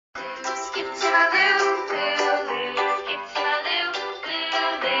my Lou, Lou, skip to my Lou,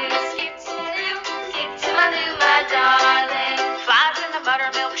 Lou, skip to my Lou, skip to my Lou, my darling. Flies in the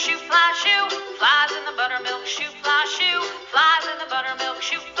buttermilk shoe, fly shoe. Flies in the buttermilk shoe, fly shoe. Flies in the buttermilk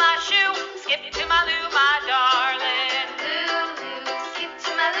shoe, fly shoe. Skip to my Lou, my darling. Lou, skip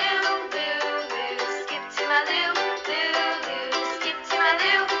to my Lou, Lou, skip to my Lou, Lou, skip to my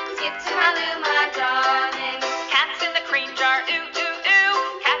Lou, skip to my Lou, my darling. Cats in the cream jar, ooh, ooh, ooh.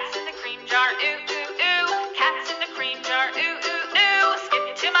 Cats in the cream jar, ooh, ooh, ooh. Cats in the cream jar, ooh, ooh, ooh. Skip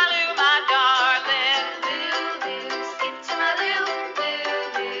to my Lou, my darling. Lou, skip to my Lou,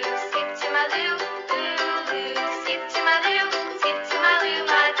 Lou, skip to my Lou, Lou, skip to my Lou, skip to my Lou,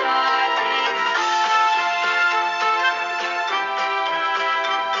 my darling.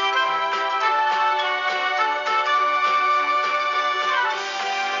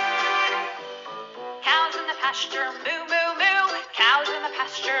 Cows in the pasture, moo, moo, moo. Cows in the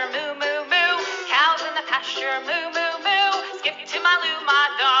pasture, moo, moo, moo. Cows in the pasture, moo, moo, moo. Skip to my Lou, my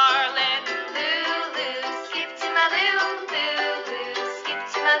darling. Lou, skip to my Lou, Lou, skip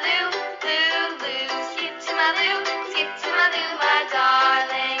to my Lou, Lou, skip to my Lou, skip to my Lou, my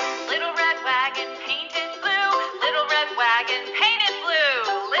darling. Little red wagon painted blue. Little red wagon painted blue.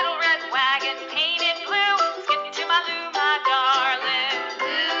 Little red wagon painted blue. Skip to my Lou, my darling.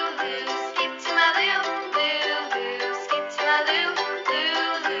 Lou, skip to my Lou, Lou, skip to my Lou,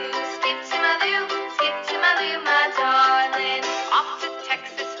 Lou, skip to my Lou, skip to my Lou, my darling. Off to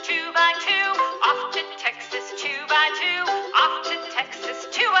Texas 2x2. Off to Texas 2x2. Off to Texas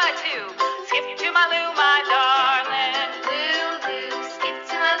 2x2. Skip to my Lou, my darling. Lou, skip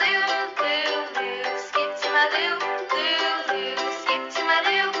to my Lou, Lou, skip to my Lou, Lou, skip to my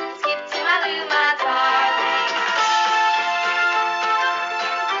Lou, skip to my Lou, my darling.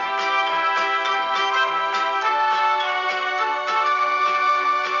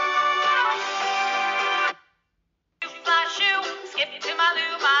 Fly shoe, skip to my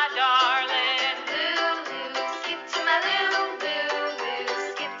Lou, my darling. Lou, skip to my Lou,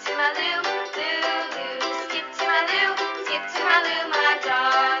 skip to my Lou, skip to my Lou, skip to my Lou, my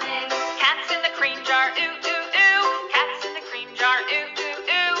darling. Cats in the cream jar, ooh, ooh, ooh. Cats in the cream jar, ooh,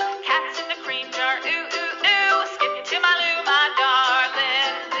 ooh, ooh. Cats in the cream jar, ooh, ooh, ooh. Skip to my Lou, my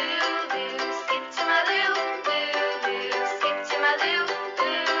darling. Lou, skip to my Lou, skip to my Lou,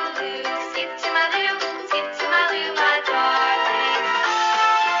 skip to my Lou, skip to my Lou, my darling.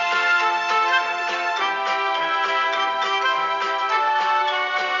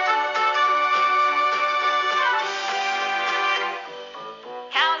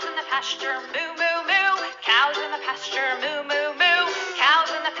 Cows in the pasture, moo, moo, moo. Cows in the pasture, moo, moo, moo. Cows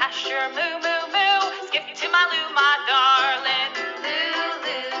in the pasture, moo, moo, moo. Skip to my Lou, my darling. Lou,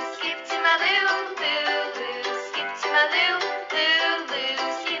 skip to my Lou, skip to my Lou,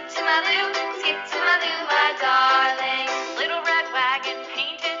 skip to my Lou, skip to my Lou, my darling. Little red wagon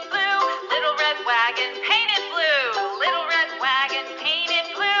painted blue. Little red wagon painted blue. Little red wagon painted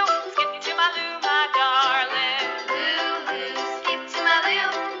blue. Skip to my Lou, my darling. Lou, skip to my Lou,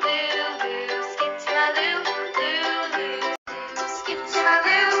 skip to my Lou, skip to my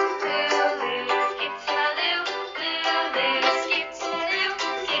Lou, skip to my Lou, skip to my Lou,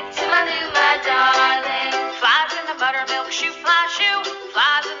 skip to my Lou, my darling.